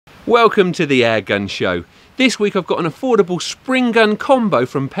Welcome to the Airgun Show. This week I've got an affordable spring gun combo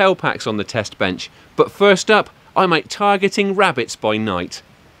from Pellpax on the test bench. But first up, I'm out targeting rabbits by night.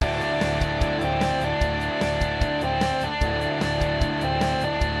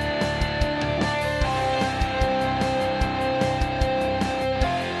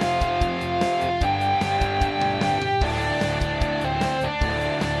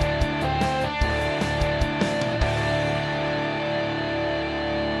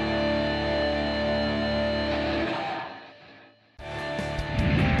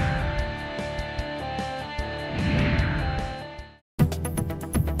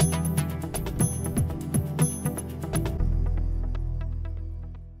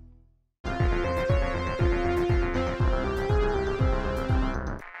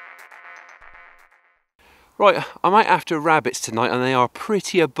 Right, I'm out after rabbits tonight and they are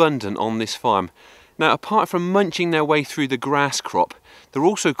pretty abundant on this farm. Now, apart from munching their way through the grass crop, they're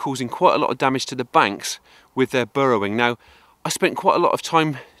also causing quite a lot of damage to the banks with their burrowing. Now, I spent quite a lot of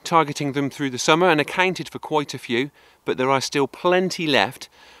time targeting them through the summer and accounted for quite a few, but there are still plenty left.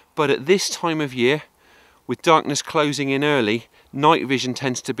 But at this time of year, with darkness closing in early, night vision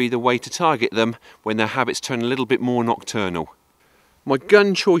tends to be the way to target them when their habits turn a little bit more nocturnal. My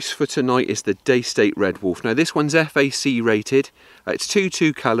gun choice for tonight is the Daystate Red Wolf. Now this one's FAC rated, it's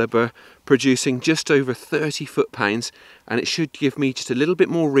 .22 calibre, producing just over 30 foot-pounds, and it should give me just a little bit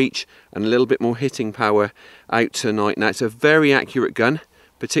more reach and a little bit more hitting power out tonight. Now it's a very accurate gun,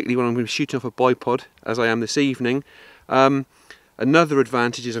 particularly when I'm going to be shooting off a bipod, as I am this evening. Another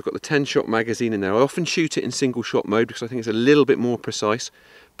advantage is I've got the 10-shot magazine in there. I often shoot it in single-shot mode because I think it's a little bit more precise.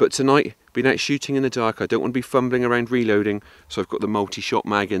 But tonight, being out shooting in the dark, I don't want to be fumbling around reloading, so I've got the multi-shot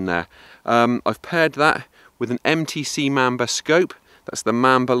mag in there. I've paired that with an MTC Mamba scope. That's the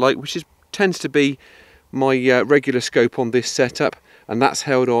Mamba Light, which tends to be my regular scope on this setup, and that's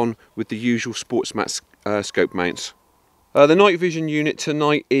held on with the usual Sportsmat scope mounts. The night vision unit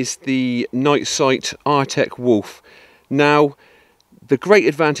tonight is the Night Sight Artec Wolf. Now, the great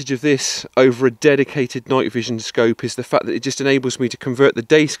advantage of this over a dedicated night vision scope is the fact that it just enables me to convert the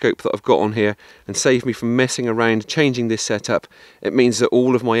day scope that I've got on here and save me from messing around changing this setup. It means that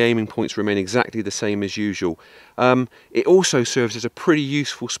all of my aiming points remain exactly the same as usual. It also serves as a pretty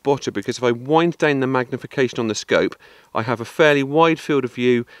useful spotter because if I wind down the magnification on the scope, I have a fairly wide field of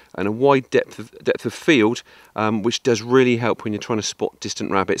view and a wide depth of field, which does really help when you're trying to spot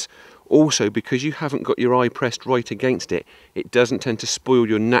distant rabbits. Also, because you haven't got your eye pressed right against it, it doesn't tend to spoil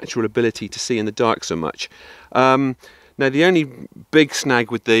your natural ability to see in the dark so much. Now, the only big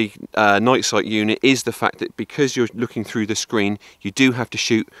snag with the night sight unit is the fact that because you're looking through the screen, you do have to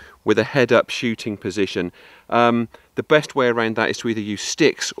shoot with a head-up shooting position. The best way around that is to either use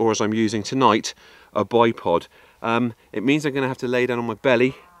sticks or, as I'm using tonight, a bipod. It means I'm going to have to lay down on my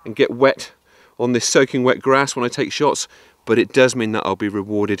belly and get wet on this soaking wet grass when I take shots, but it does mean that I'll be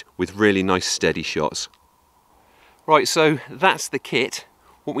rewarded with really nice steady shots. Right, so that's the kit.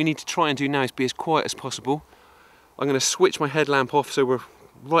 What we need to try and do now is be as quiet as possible. I'm going to switch my headlamp off so we're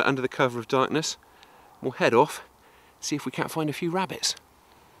right under the cover of darkness. We'll head off, see if we can't find a few rabbits.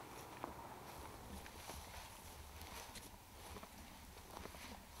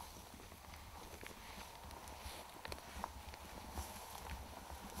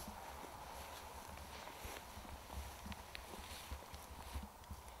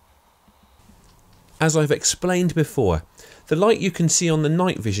 As I've explained before, the light you can see on the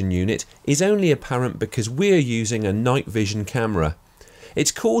night vision unit is only apparent because we're using a night vision camera.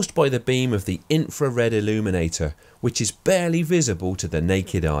 It's caused by the beam of the infrared illuminator, which is barely visible to the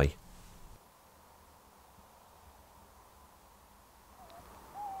naked eye.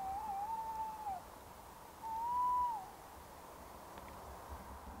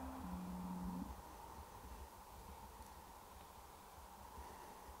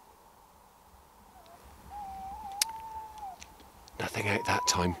 Nothing out that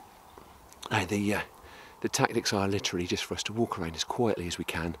time. Now the tactics are literally just for us to walk around as quietly as we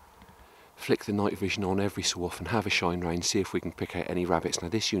can, flick the night vision on every so often, have a shine round, see if we can pick out any rabbits. Now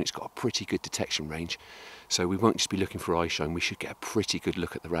this unit's got a pretty good detection range, so we won't just be looking for eye shine, we should get a pretty good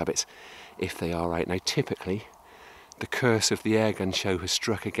look at the rabbits if they are out. Now typically, the curse of the Airgun Show has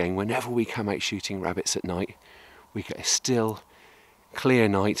struck again. Whenever we come out shooting rabbits at night, we get a still, clear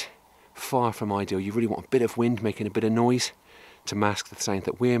night, far from ideal. You really want a bit of wind making a bit of noise to mask the sound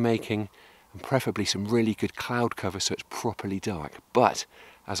that we're making, and preferably some really good cloud cover so it's properly dark. But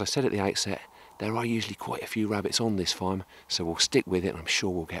as I said at the outset, there are usually quite a few rabbits on this farm, so we'll stick with it and I'm sure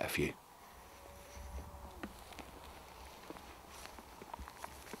we'll get a few.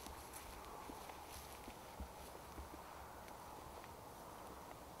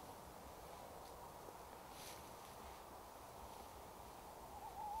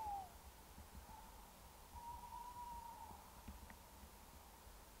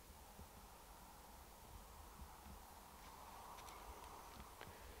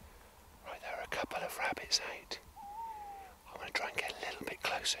 of rabbits out. I want to try and get a little bit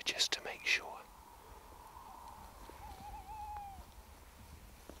closer just to make sure.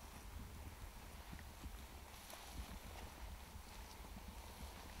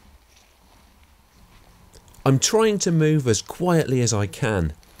 I'm trying to move as quietly as I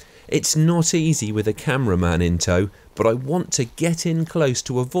can. It's not easy with a cameraman in tow, but I want to get in close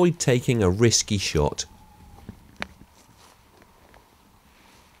to avoid taking a risky shot.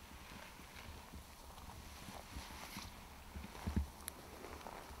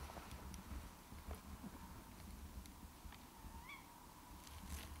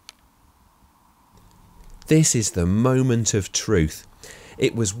 This is the moment of truth.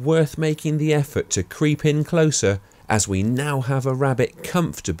 It was worth making the effort to creep in closer, as we now have a rabbit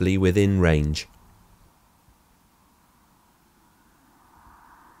comfortably within range.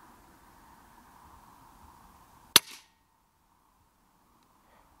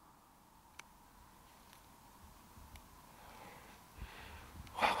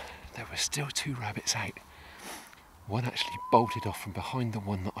 Wow, there were still 2 rabbits out. One actually bolted off from behind the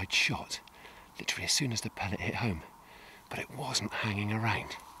one that I'd shot, literally as soon as the pellet hit home, but it wasn't hanging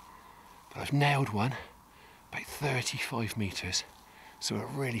around. But I've nailed one, about 35 metres, so a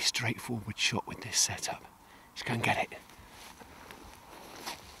really straightforward shot with this setup. Let's go and get it.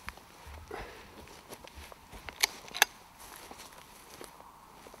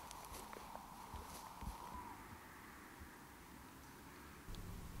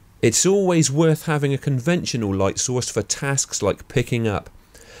 It's always worth having a conventional light source for tasks like picking up.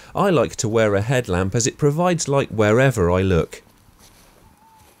 I like to wear a headlamp as it provides light wherever I look.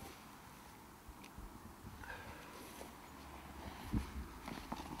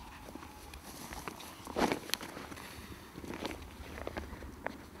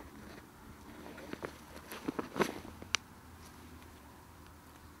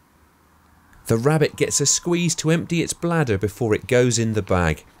 The rabbit gets a squeeze to empty its bladder before it goes in the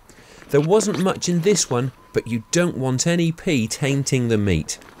bag. There wasn't much in this one, but you don't want any pee tainting the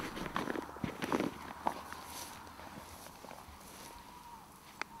meat.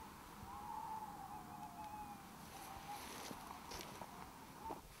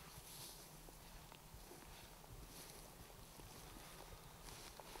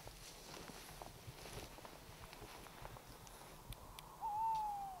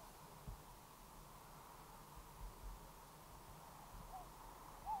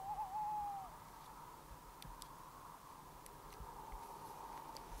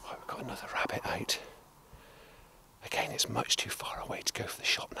 We've got another rabbit out. Again, it's much too far away to go for the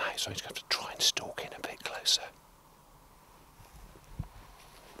shot now, so I'm just going to have to try and stalk in a bit closer.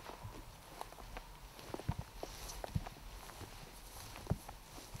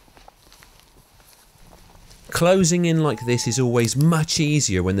 Closing in like this is always much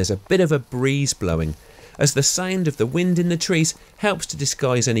easier when there's a bit of a breeze blowing, as the sound of the wind in the trees helps to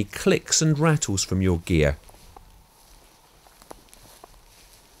disguise any clicks and rattles from your gear.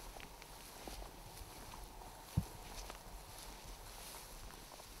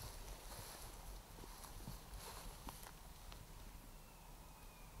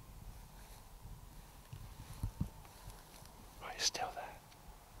 Right, it's still there.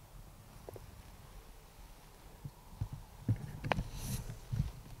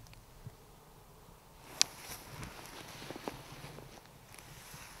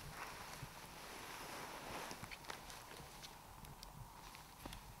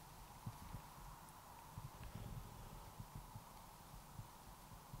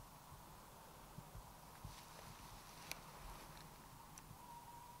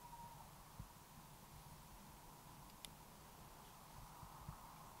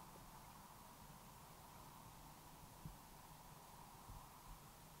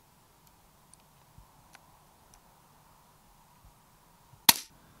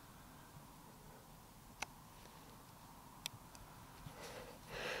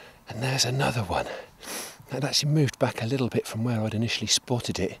 And there's another one. That actually moved back a little bit from where I'd initially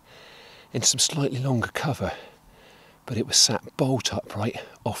spotted it, in some slightly longer cover, but it was sat bolt upright,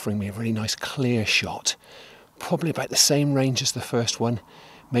 offering me a really nice clear shot. Probably about the same range as the first one,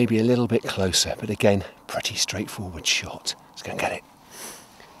 maybe a little bit closer, but again, pretty straightforward shot. Let's go and get it.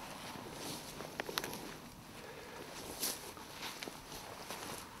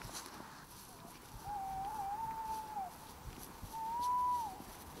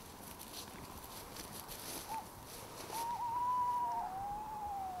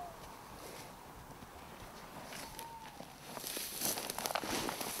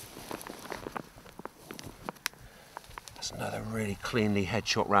 That's another really cleanly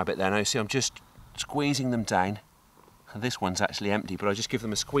headshot rabbit there. Now see, I'm just squeezing them down. and this one's actually empty, but I just give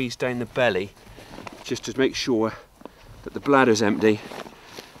them a squeeze down the belly just to make sure that the bladder's empty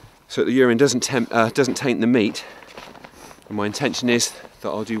so that the urine doesn't taint the meat. And my intention is that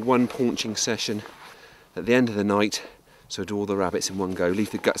I'll do one paunching session at the end of the night, so I do all the rabbits in one go,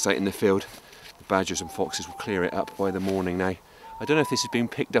 leave the guts out in the field. The badgers and foxes will clear it up by the morning now. I don't know if this has been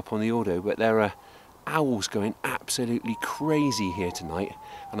picked up on the audio, but there are owls going absolutely crazy here tonight,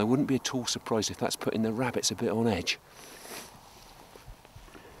 and I wouldn't be at all surprised if that's putting the rabbits a bit on edge.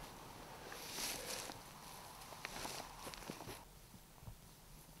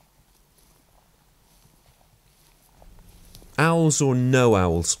 Owls or no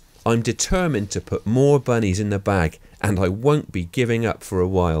owls, I'm determined to put more bunnies in the bag, and I won't be giving up for a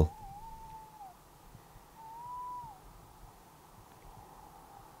while.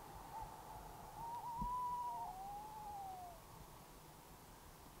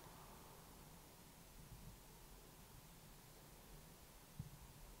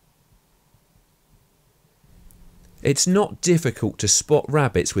 It's not difficult to spot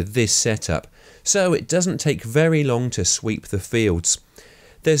rabbits with this setup, so it doesn't take very long to sweep the fields.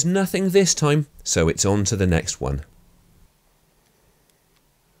 There's nothing this time, so it's on to the next one.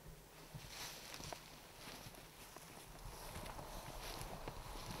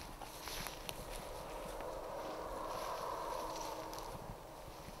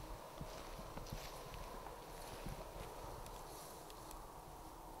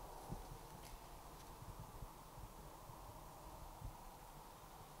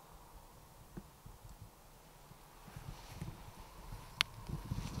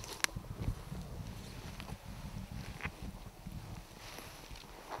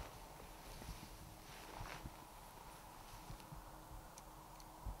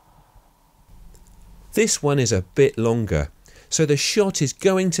 This one is a bit longer, so the shot is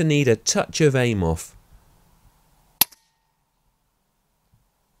going to need a touch of aim off.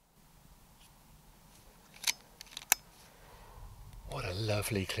 What a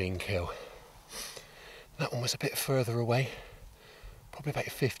lovely clean kill. That one was a bit further away, probably about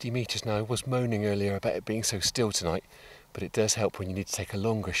 50 metres now. I was moaning earlier about it being so still tonight, but it does help when you need to take a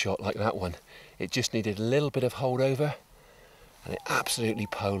longer shot like that one. It just needed a little bit of holdover, and it absolutely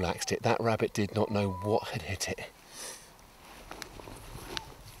poleaxed it. That rabbit did not know what had hit it.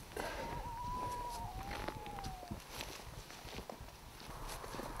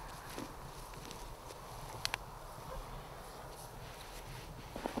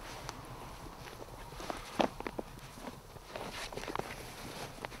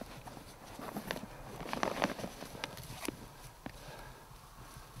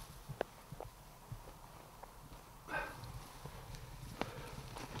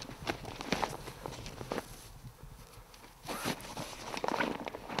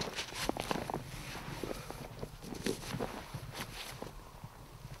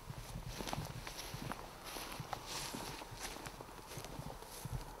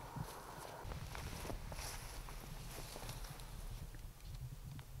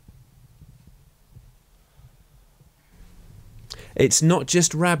 It's not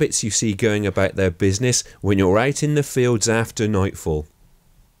just rabbits you see going about their business when you're out in the fields after nightfall.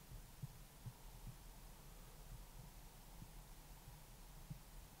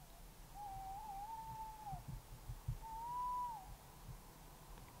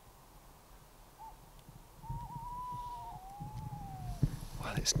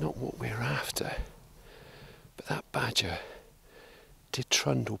 Well, it's not what we're after, but that badger did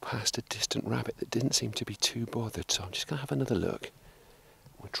trundle past a distant rabbit that didn't seem to be too bothered, so I'm just going to have another look.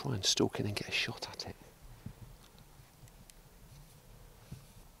 We'll try and stalk in and get a shot at it.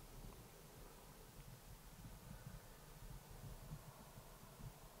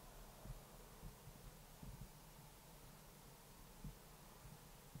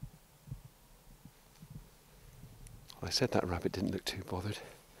 Well, I said that rabbit didn't look too bothered,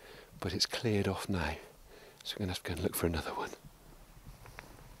 but it's cleared off now, so we're going to have to go and look for another one.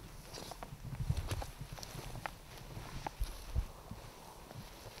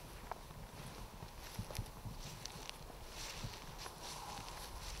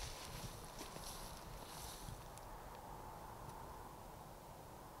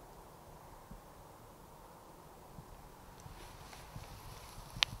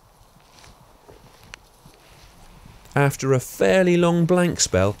 After a fairly long blank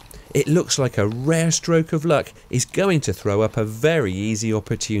spell, it looks like a rare stroke of luck is going to throw up a very easy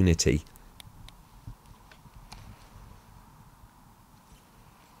opportunity.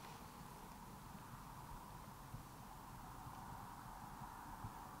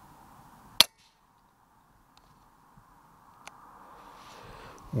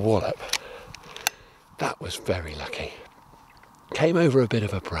 Wallop. That was very lucky. Came over a bit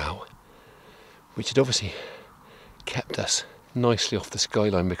of a brow, which had obviously kept us nicely off the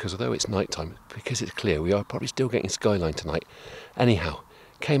skyline, because although it's night time, because it's clear, we are probably still getting skyline tonight. Anyhow,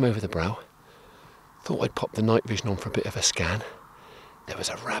 came over the brow, thought I'd pop the night vision on for a bit of a scan. There was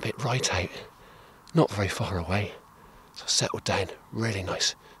a rabbit right out, not very far away. So I settled down, really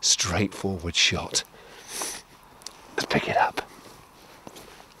nice, straightforward shot. Let's pick it up.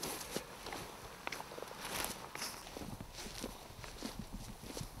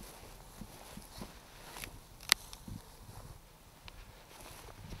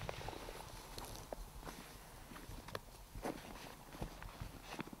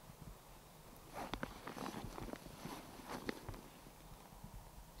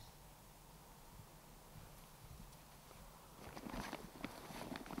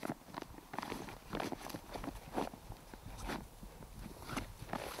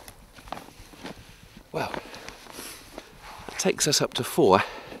 Well, takes us up to 4,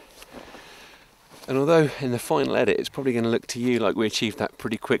 and although in the final edit it's probably going to look to you like we achieved that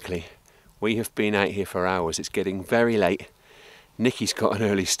pretty quickly, we have been out here for hours. It's getting very late. Nicky's got an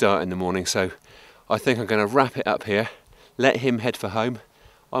early start in the morning, so I think I'm going to wrap it up here, let him head for home.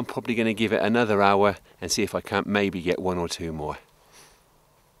 I'm probably going to give it another hour and see if I can't maybe get 1 or 2 more.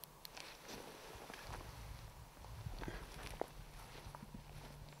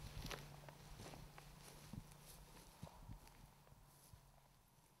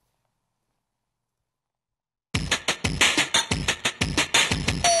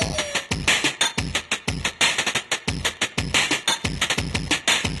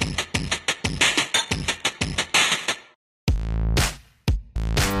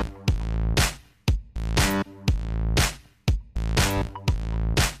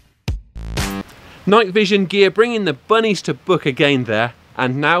 Night vision gear bringing the bunnies to book again there,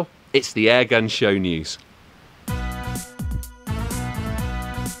 and now it's the Airgun Show news.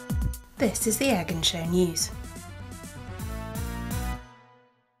 This is the Airgun Show news.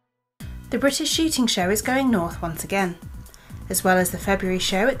 The British Shooting Show is going north once again. As well as the February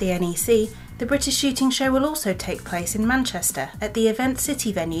show at the NEC, the British Shooting Show will also take place in Manchester at the Event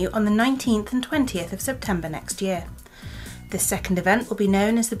City venue on the 19th and 20th of September next year. This second event will be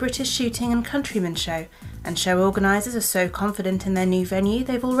known as the British Shooting and Countryman Show, and show organisers are so confident in their new venue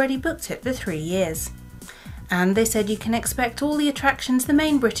they've already booked it for 3 years. And they said you can expect all the attractions the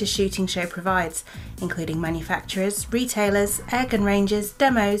main British Shooting Show provides, including manufacturers, retailers, airgun ranges,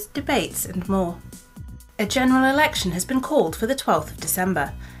 demos, debates and more. A general election has been called for the 12th of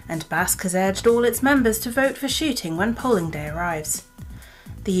December, and BASC has urged all its members to vote for shooting when polling day arrives.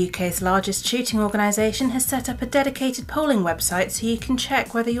 The UK's largest shooting organisation has set up a dedicated polling website so you can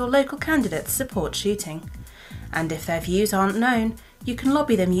check whether your local candidates support shooting. And if their views aren't known, you can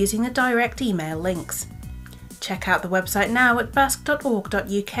lobby them using the direct email links. Check out the website now at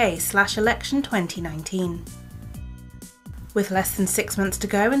basc.org.uk/election2019. With less than 6 months to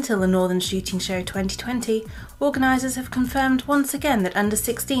go until the Northern Shooting Show 2020, organisers have confirmed once again that under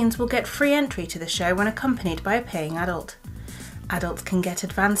 16s will get free entry to the show when accompanied by a paying adult. Adults can get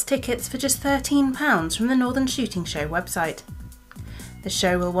advance tickets for just £13 from the Northern Shooting Show website. The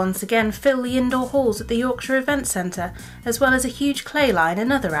show will once again fill the indoor halls at the Yorkshire Event Centre, as well as a huge clay line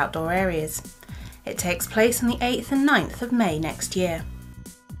and other outdoor areas. It takes place on the 8th and 9th of May next year.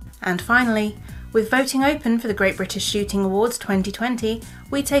 And finally, with voting open for the Great British Shooting Awards 2020,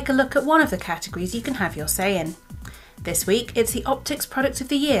 we take a look at one of the categories you can have your say in. This week it's the Optics Product of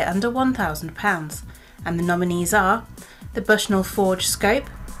the Year under £1,000, and the nominees are the Bushnell Forge Scope,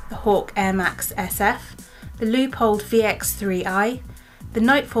 the Hawk Air Max SF, the Leupold VX3i, the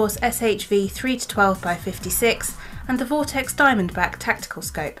Nightforce SHV 3-12x56 and the Vortex Diamondback Tactical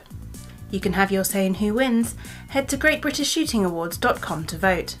Scope. You can have your say in who wins. Head to greatbritishshootingawards.com to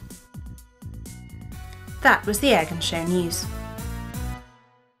vote. That was the Airgun Show news.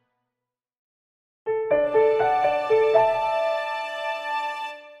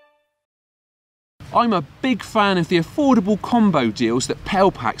 I'm a big fan of the affordable combo deals that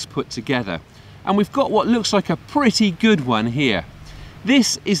Pellpax put together, and we've got what looks like a pretty good one here.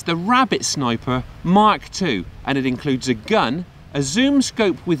 This is the Rabbit Sniper MKII, and it includes a gun, a zoom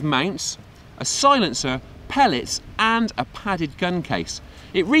scope with mounts, a silencer, pellets and a padded gun case.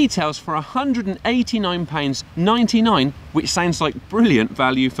 It retails for £189.99, which sounds like brilliant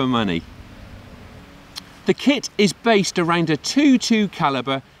value for money. The kit is based around a .22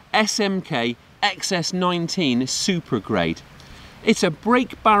 caliber SMK XS19 Super Grade. It's a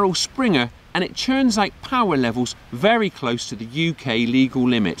break barrel Springer and it churns out power levels very close to the UK legal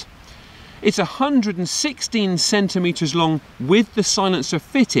limit. It's 116 centimetres long with the silencer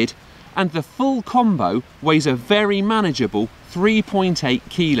fitted and the full combo weighs a very manageable 3.8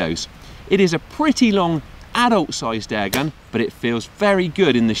 kilos. It is a pretty long adult-sized airgun, but it feels very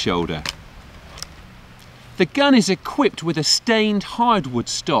good in the shoulder. The gun is equipped with a stained hardwood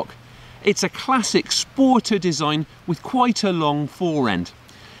stock. It's a classic sporter design with quite a long forend.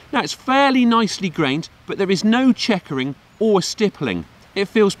 Now it's fairly nicely grained, but there is no checkering or stippling. It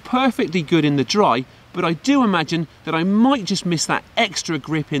feels perfectly good in the dry, but I do imagine that I might just miss that extra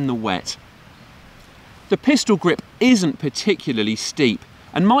grip in the wet. The pistol grip isn't particularly steep,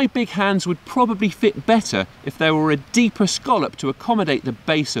 and my big hands would probably fit better if there were a deeper scallop to accommodate the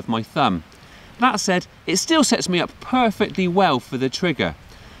base of my thumb. That said, it still sets me up perfectly well for the trigger.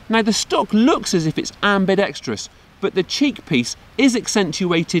 Now the stock looks as if it's ambidextrous, but the cheek piece is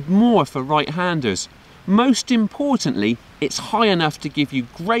accentuated more for right-handers. Most importantly, it's high enough to give you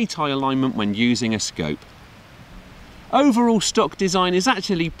great eye alignment when using a scope. Overall stock design is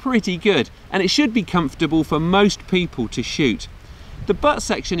actually pretty good, and it should be comfortable for most people to shoot. The butt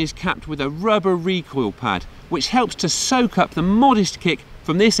section is capped with a rubber recoil pad, which helps to soak up the modest kick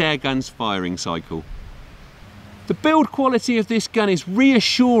from this airgun's firing cycle. The build quality of this gun is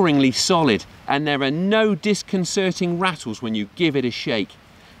reassuringly solid, and there are no disconcerting rattles when you give it a shake.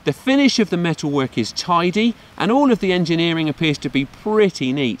 The finish of the metalwork is tidy, and all of the engineering appears to be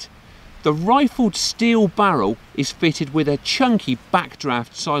pretty neat. The rifled steel barrel is fitted with a chunky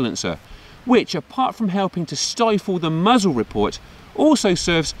backdraft silencer, which, apart from helping to stifle the muzzle report, also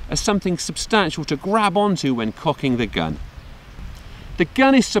serves as something substantial to grab onto when cocking the gun. The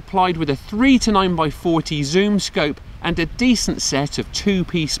gun is supplied with a 3 to 9x40 zoom scope and a decent set of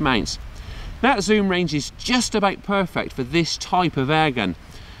 2-piece mounts. That zoom range is just about perfect for this type of airgun,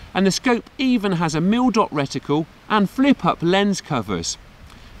 and the scope even has a mil-dot reticle and flip-up lens covers.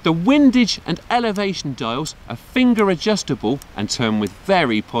 The windage and elevation dials are finger adjustable and turn with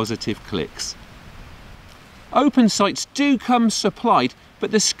very positive clicks. Open sights do come supplied,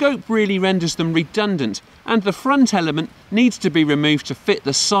 but the scope really renders them redundant, and the front element needs to be removed to fit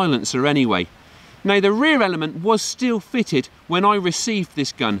the silencer anyway. Now the rear element was still fitted when I received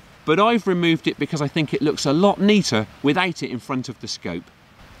this gun, but I've removed it because I think it looks a lot neater without it in front of the scope.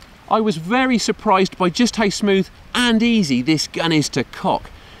 I was very surprised by just how smooth and easy this gun is to cock,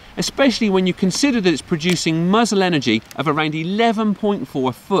 especially when you consider that it's producing muzzle energy of around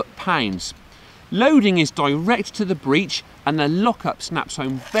 11.4 foot-pounds. Loading is direct to the breech, and the lockup snaps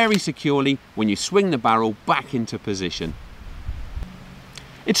home very securely when you swing the barrel back into position.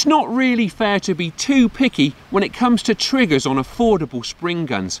 It's not really fair to be too picky when it comes to triggers on affordable spring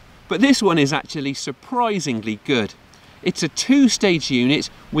guns, but this one is actually surprisingly good. It's a 2-stage unit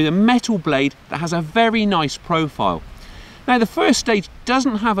with a metal blade that has a very nice profile. Now the first stage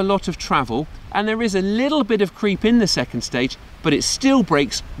doesn't have a lot of travel, and there is a little bit of creep in the second stage, but it still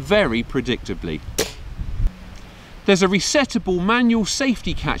breaks very predictably. There's a resettable manual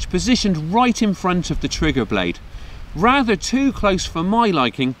safety catch positioned right in front of the trigger blade. Rather too close for my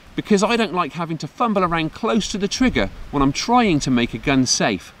liking, because I don't like having to fumble around close to the trigger when I'm trying to make a gun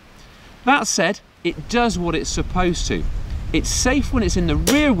safe. That said, it does what it's supposed to. It's safe when it's in the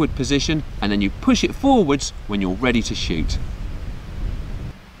rearward position, and then you push it forwards when you're ready to shoot.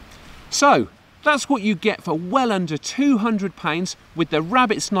 So, that's what you get for well under £200 with the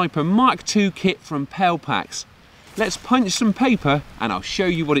Rabbit Sniper MKII kit from Pellpax. Let's punch some paper and I'll show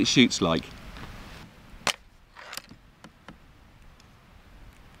you what it shoots like.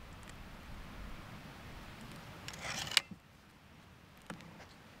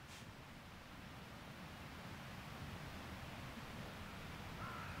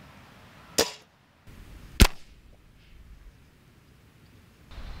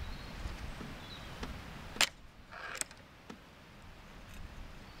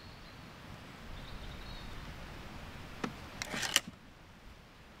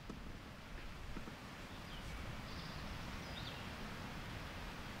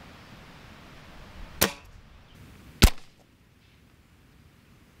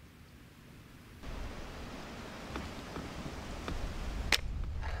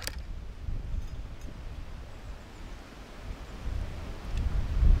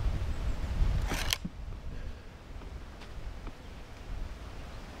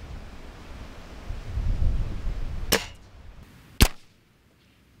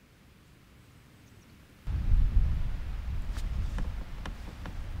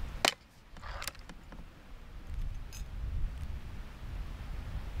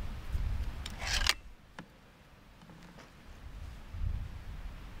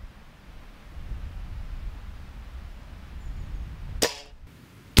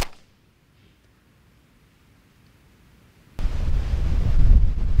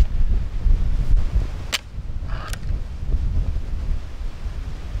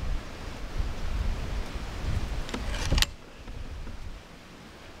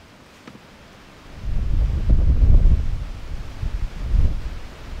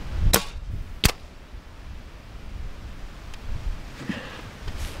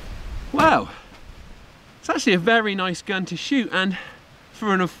 Well, it's actually a very nice gun to shoot, and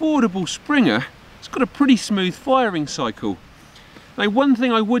for an affordable Springer, it's got a pretty smooth firing cycle. Now, one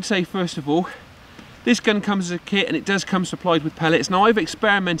thing I would say first of all, this gun comes as a kit and it does come supplied with pellets. Now, I've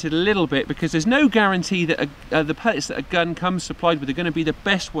experimented a little bit because there's no guarantee that the pellets that a gun comes supplied with are going to be the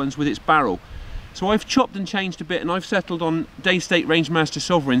best ones with its barrel. So I've chopped and changed a bit, and I've settled on Daystate Rangemaster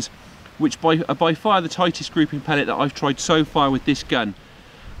Sovereigns, which are by far the tightest grouping pellet that I've tried so far with this gun.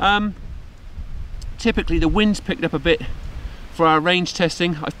 Typically the wind's picked up a bit for our range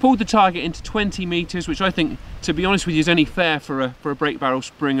testing. I've pulled the target into 20 meters, which I think, to be honest with you, is only fair for a break barrel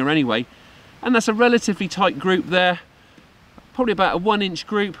Springer anyway. And that's a relatively tight group there, probably about a 1-inch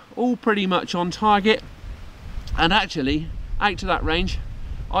group, all pretty much on target. And actually, out to that range,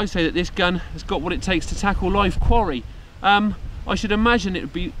 I say that this gun has got what it takes to tackle live quarry. I should imagine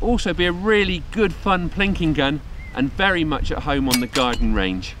it would also be a really good fun plinking gun, and very much at home on the garden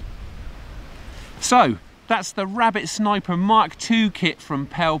range. So that's the Rabbit Sniper MKII kit from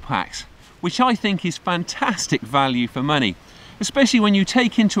Pellpax, which I think is fantastic value for money, especially when you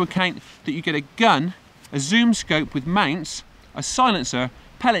take into account that you get a gun, a zoom scope with mounts, a silencer,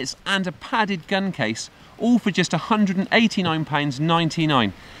 pellets and a padded gun case, all for just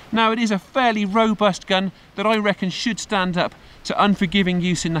 £189.99. Now, it is a fairly robust gun that I reckon should stand up to unforgiving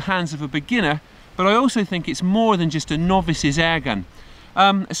use in the hands of a beginner, but I also think it's more than just a novice's airgun.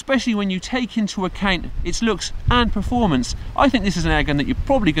 Especially when you take into account its looks and performance. I think this is an airgun that you're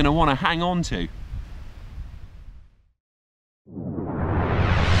probably going to want to hang on to.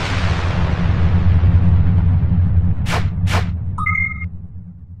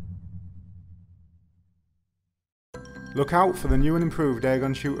 Look out for the new and improved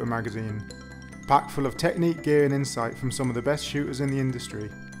Airgun Shooter magazine, packed full of technique, gear and insight from some of the best shooters in the industry.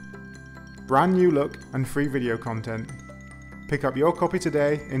 Brand new look and free video content. Pick up your copy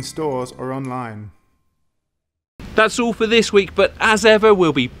today in stores or online. That's all for this week, but as ever,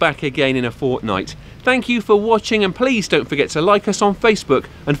 we'll be back again in a fortnight. Thank you for watching, and please don't forget to like us on Facebook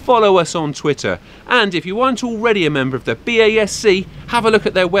and follow us on Twitter. And if you aren't already a member of the BASC, have a look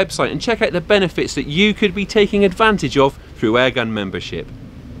at their website and check out the benefits that you could be taking advantage of through Airgun membership.